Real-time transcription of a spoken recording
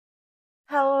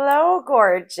Hello,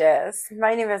 gorgeous.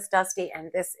 My name is Dusty,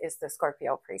 and this is the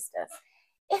Scorpio Priestess.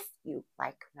 If you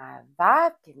like my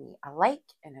vibe, give me a like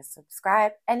and a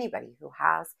subscribe. Anybody who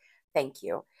has, thank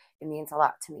you. It means a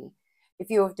lot to me.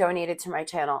 If you have donated to my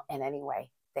channel in any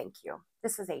way, thank you.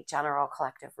 This is a general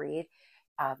collective read.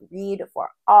 Read for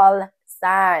all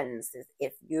signs.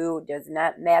 If you does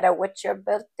not matter what your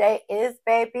birthday is,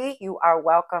 baby, you are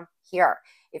welcome here.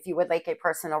 If you would like a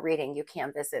personal reading, you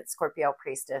can visit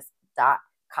scorpiopriestess.com.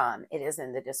 It is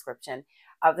in the description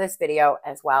of this video,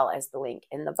 as well as the link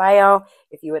in the bio.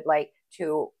 If you would like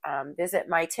to visit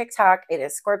my TikTok, it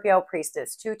is Scorpio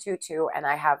Priestess 222, and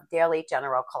I have daily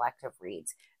general collective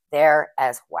reads there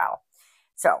as well.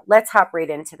 So let's hop right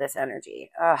into this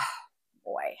energy. Oh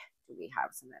boy, do we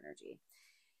have some energy.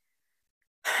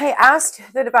 I asked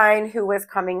the divine who was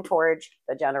coming towards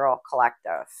the general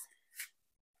collective.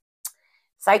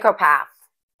 Psychopath,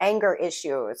 anger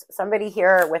issues, somebody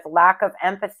here with lack of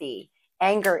empathy,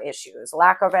 anger issues,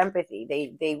 lack of empathy.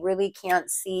 They really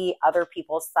can't see other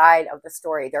people's side of the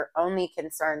story. They're only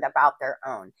concerned about their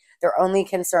own. They're only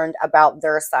concerned about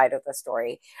their side of the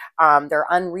story. They're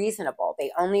unreasonable. They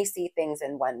only see things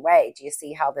in one way. Do you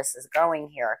see how this is going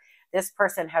here? This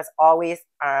person has always,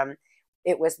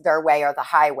 it was their way or the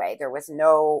highway. There was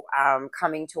no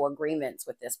coming to agreements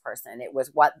with this person. It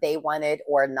was what they wanted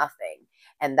or nothing.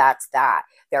 And that's that.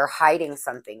 They're hiding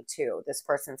something too. This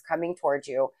person's coming towards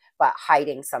you, but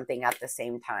hiding something at the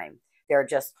same time. They're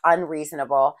just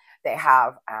unreasonable. They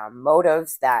have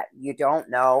motives that you don't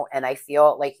know. And I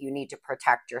feel like you need to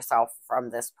protect yourself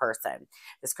from this person.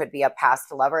 This could be a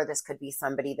past lover. This could be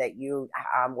somebody that you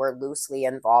were loosely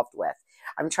involved with.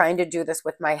 I'm trying to do this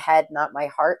with my head, not my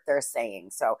heart, they're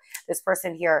saying. So this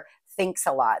person here thinks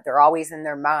a lot. They're always in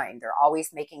their mind. They're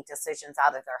always making decisions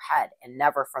out of their head and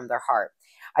never from their heart.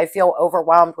 I feel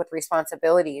overwhelmed with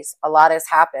responsibilities. A lot has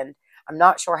happened. I'm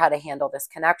not sure how to handle this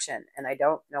connection, and I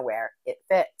don't know where it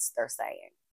fits, they're saying.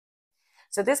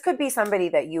 So this could be somebody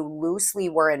that you loosely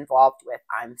were involved with,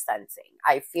 I'm sensing.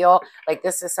 I feel like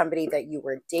this is somebody that you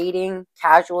were dating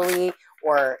casually,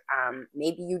 or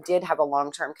maybe you did have a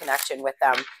long-term connection with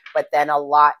them, but then a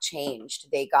lot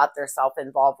changed. They got themselves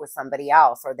involved with somebody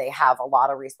else, or they have a lot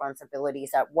of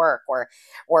responsibilities at work, or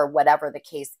whatever the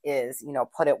case is, you know,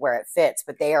 put it where it fits,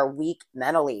 but they are weak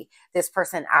mentally. This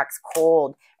person acts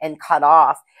cold and cut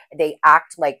off. They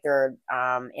act like they're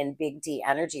in big D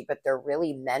energy, but they're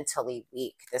really mentally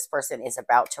weak. This person is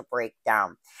about to break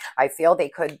down. I feel they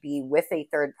could be with a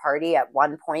third party at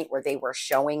one point where they were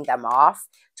showing them off,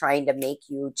 trying to make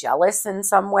you jealous in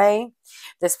some way.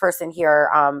 This person here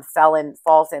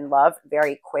falls in love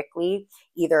very quickly,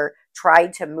 either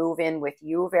tried to move in with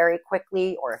you very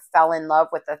quickly or fell in love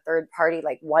with a third party.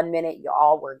 Like 1 minute you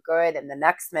all were good, and the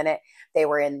next minute they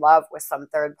were in love with some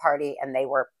third party, and they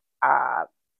were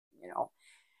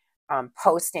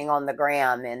posting on the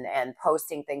gram and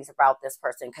posting things about this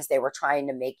person because they were trying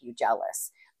to make you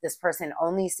jealous. This person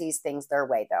only sees things their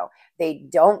way, though. They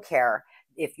don't care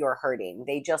if you're hurting.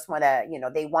 They just want to,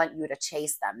 they want you to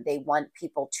chase them. They want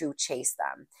people to chase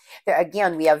them.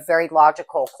 Again, we have very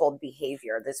logical, cold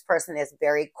behavior. This person is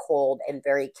very cold and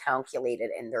very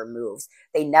calculated in their moves.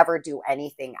 They never do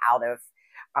anything out of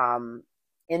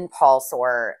impulse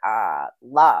or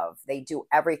love. They do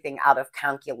everything out of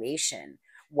calculation.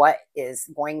 What is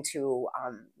going to,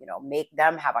 make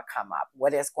them have a come up?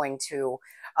 What is going to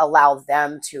allow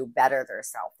them to better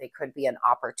themselves? They could be an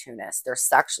opportunist. They're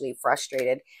sexually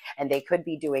frustrated, and they could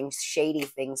be doing shady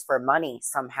things for money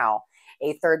somehow.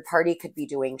 A third party could be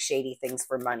doing shady things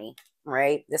for money,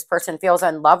 right? This person feels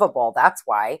unlovable. That's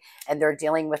why. And they're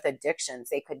dealing with addictions.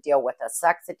 They could deal with a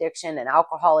sex addiction, an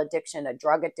alcohol addiction, a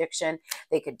drug addiction.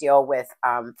 They could deal with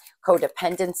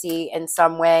codependency in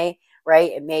some way,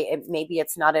 right? Maybe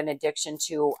it's not an addiction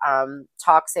to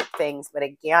toxic things, but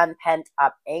again, pent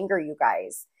up anger, you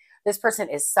guys. This person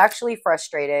is sexually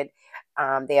frustrated.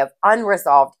 They have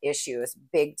unresolved issues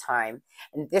big time.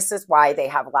 And this is why they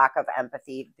have lack of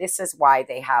empathy. This is why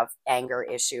they have anger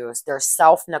issues. There's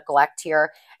self-neglect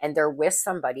here, and they're with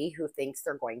somebody who thinks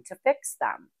they're going to fix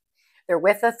them. They're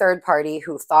with a third party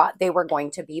who thought they were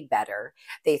going to be better.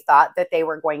 They thought that they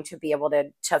were going to be able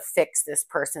to fix this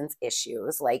person's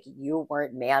issues, like you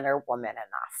weren't man or woman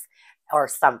enough or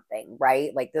something,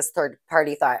 right? Like this third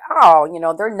party thought, oh,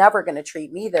 they're never going to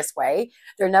treat me this way.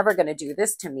 They're never going to do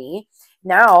this to me.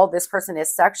 Now this person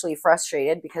is sexually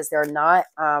frustrated because they're not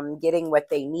getting what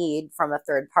they need from a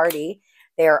third party.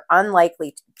 They're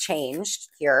unlikely changed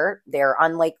here. They're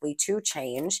unlikely to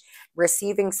change,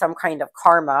 receiving some kind of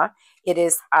karma. It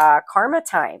is karma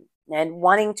time and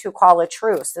wanting to call a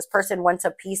truce. This person wants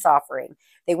a peace offering.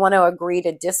 They want to agree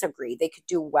to disagree. They could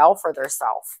do well for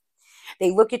themselves.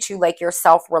 They look at you like you're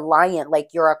self-reliant, like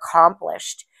you're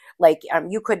accomplished. Like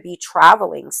you could be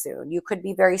traveling soon. You could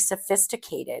be very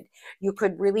sophisticated. You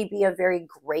could really be a very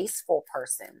graceful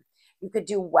person. You could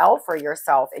do well for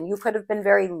yourself, and you could have been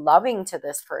very loving to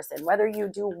this person, whether you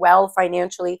do well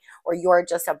financially or you're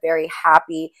just a very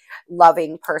happy,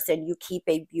 loving person. You keep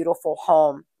a beautiful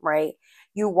home, right?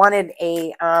 You wanted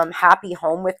a happy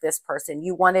home with this person.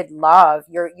 You wanted love.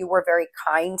 You were very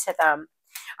kind to them.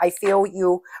 I feel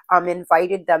you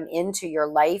invited them into your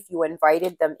life. You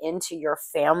invited them into your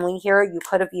family here. You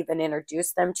could have even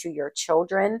introduced them to your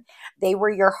children. They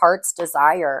were your heart's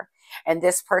desire. And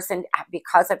this person,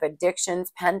 because of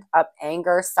addictions, pent up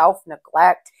anger,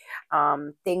 self-neglect,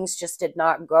 things just did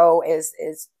not go as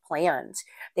planned.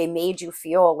 They made you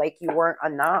feel like you weren't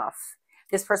enough.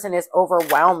 This person is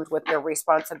overwhelmed with their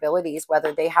responsibilities,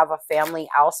 whether they have a family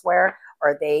elsewhere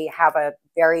or they have a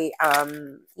very,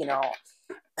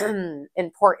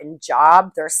 important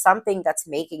job. There's something that's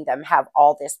making them have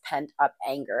all this pent up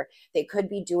anger. They could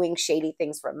be doing shady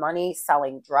things for money,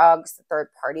 selling drugs. The third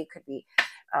party could be,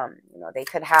 they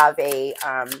could have a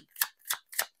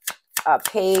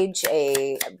page,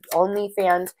 a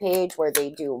OnlyFans page where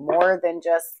they do more than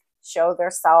just show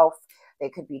their self. They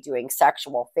could be doing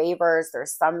sexual favors.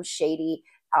 There's some shady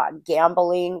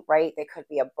gambling, right? They could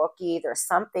be a bookie. There's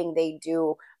something they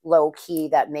do low key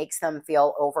that makes them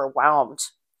feel overwhelmed.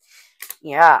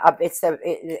 Yeah,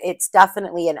 it's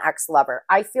definitely an ex-lover.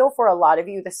 I feel for a lot of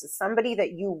you, this is somebody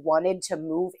that you wanted to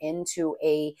move into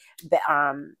a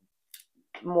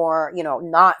more,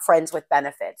 not friends with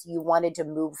benefits. You wanted to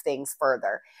move things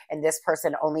further. And this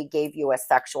person only gave you a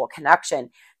sexual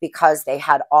connection because they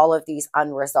had all of these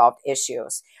unresolved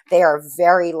issues. They are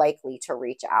very likely to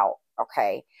reach out.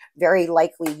 Okay. Very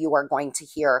likely you are going to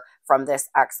hear from this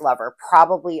ex-lover,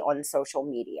 probably on social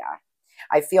media.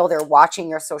 I feel they're watching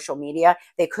your social media.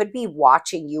 They could be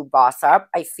watching you boss up.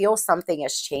 I feel something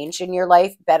has changed in your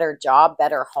life. Better job,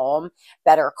 better home,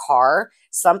 better car.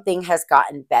 Something has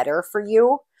gotten better for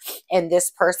you. And this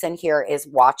person here is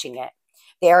watching it.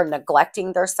 They are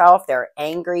neglecting themselves. They're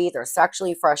angry. They're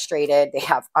sexually frustrated. They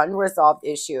have unresolved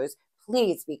issues.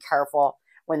 Please be careful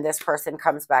when this person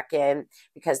comes back in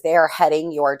because they are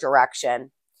heading your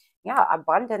direction. Yeah,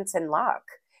 abundance and luck.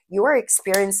 You are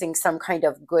experiencing some kind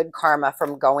of good karma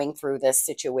from going through this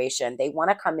situation. They want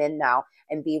to come in now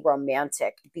and be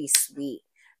romantic, be sweet.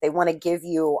 They want to give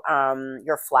you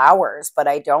your flowers, but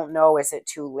I don't know, is it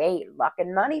too late? Luck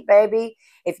and money, baby.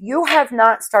 If you have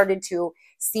not started to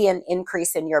see an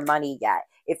increase in your money yet,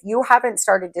 if you haven't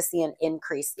started to see an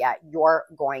increase yet, you're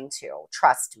going to,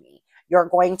 trust me. You're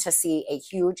going to see a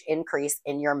huge increase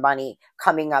in your money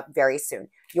coming up very soon.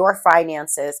 Your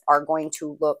finances are going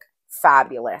to look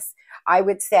fabulous. I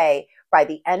would say by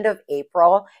the end of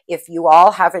April, if you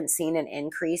all haven't seen an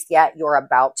increase yet, you're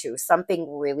about to. Something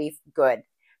really good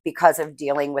because of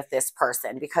dealing with this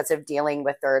person, because of dealing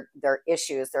with their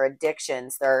issues, their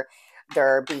addictions,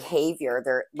 their behavior,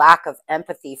 their lack of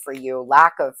empathy for you,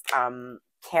 lack of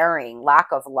caring, lack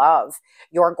of love.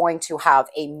 You're going to have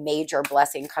a major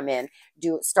blessing come in.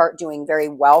 Start doing very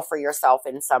well for yourself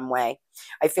in some way.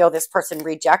 I feel this person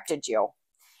rejected you.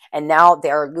 And now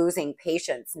they're losing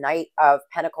patience. Knight of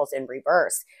Pentacles in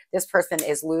reverse. This person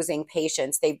is losing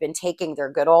patience. They've been taking their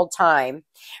good old time,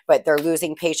 but they're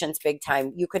losing patience big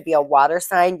time. You could be a water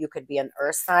sign. You could be an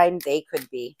earth sign. They could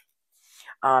be.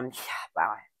 Wow.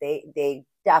 They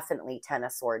definitely 10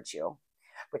 of swords you,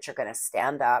 but you're going to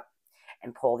stand up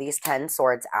and pull these 10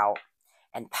 swords out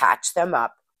and patch them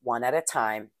up one at a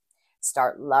time.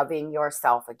 Start loving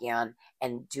yourself again,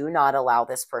 and do not allow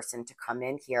this person to come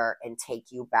in here and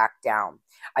take you back down.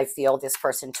 I feel this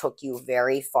person took you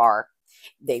very far.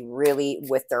 They really,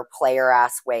 with their player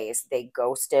ass ways, they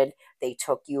ghosted. They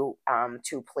took you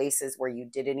to places where you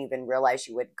didn't even realize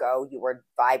you would go. You were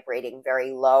vibrating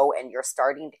very low, and you're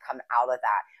starting to come out of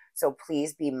that. So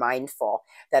please be mindful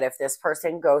that if this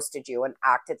person ghosted you and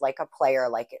acted like a player,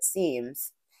 like it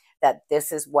seems, that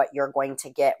this is what you're going to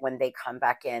get when they come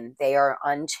back in. They are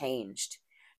unchanged.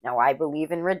 Now, I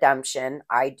believe in redemption.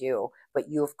 I do. But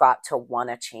you've got to want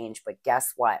to change. But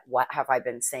guess what? What have I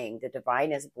been saying? The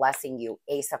divine is blessing you.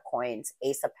 Ace of coins,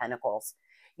 Ace of pentacles.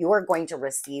 You are going to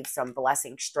receive some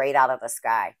blessing straight out of the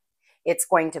sky. It's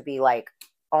going to be like,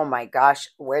 oh my gosh,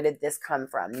 where did this come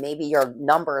from? Maybe your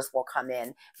numbers will come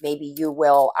in. Maybe you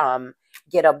will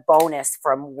get a bonus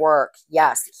from work.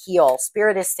 Yes, heal.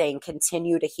 Spirit is saying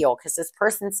continue to heal, because this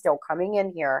person's still coming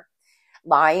in here,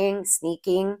 lying,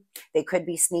 sneaking. They could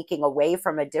be sneaking away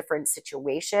from a different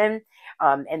situation,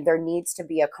 and there needs to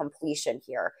be a completion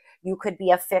here. You could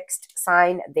be a fixed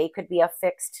sign. They could be a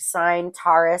fixed sign: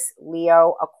 Taurus,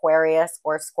 Leo, Aquarius,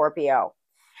 or Scorpio.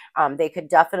 They could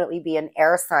definitely be an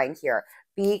air sign here.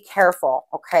 Be careful,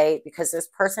 okay? Because this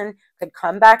person could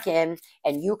come back in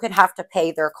and you could have to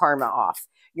pay their karma off.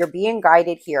 You're being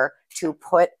guided here to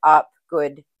put up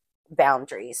good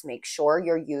boundaries. Make sure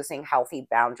you're using healthy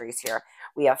boundaries here.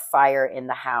 We have fire in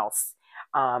the house,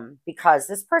 because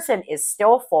this person is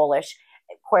still foolish,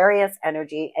 Aquarius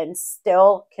energy, and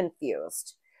still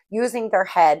confused, using their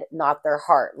head, not their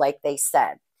heart, like they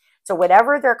said. So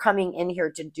whatever they're coming in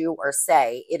here to do or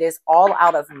say, it is all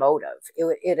out of motive.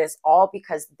 It is all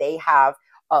because they have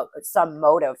some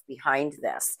motive behind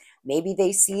this. Maybe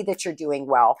they see that you're doing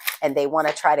well and they want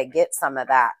to try to get some of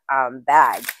that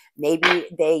bag. Maybe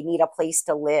they need a place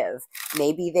to live.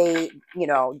 Maybe they,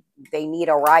 they need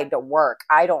a ride to work.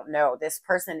 I don't know. This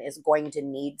person is going to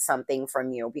need something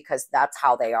from you because that's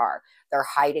how they are. They're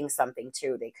hiding something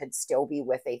too. They could still be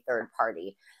with a third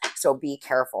party. So be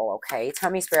careful, okay?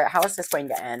 Tell me, Spirit, how is this going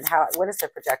to end? What is the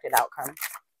projected outcome?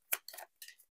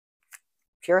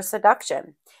 Pure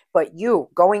seduction. But you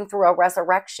going through a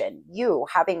resurrection, you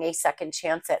having a second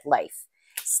chance at life,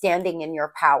 standing in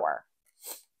your power.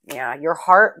 Yeah, your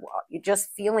heart, you're just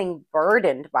feeling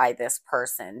burdened by this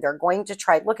person. They're going to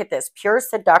try, look at this, pure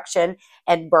seduction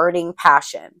and burning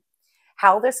passion.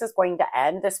 How this is going to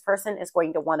end, this person is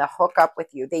going to want to hook up with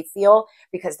you. They feel,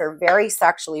 because they're very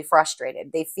sexually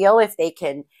frustrated, they feel if they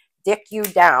can dick you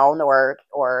down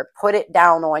or put it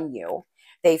down on you,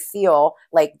 they feel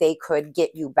like they could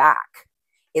get you back,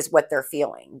 is what they're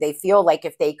feeling. They feel like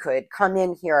if they could come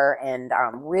in here and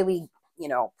really,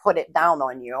 put it down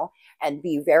on you and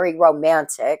be very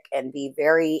romantic and be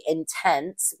very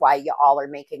intense while you all are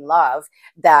making love,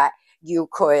 that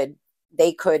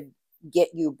they could get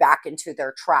you back into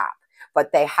their trap.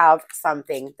 But they have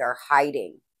something they're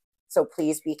hiding. So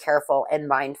please be careful and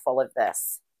mindful of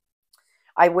this.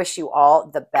 I wish you all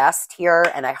the best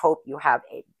here, and I hope you have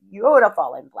a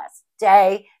beautiful and blessed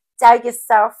day. Tell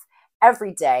yourself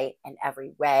every day and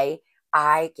every way,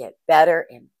 I get better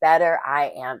and better.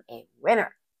 I am a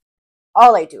winner.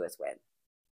 All I do is win.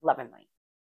 Love and light.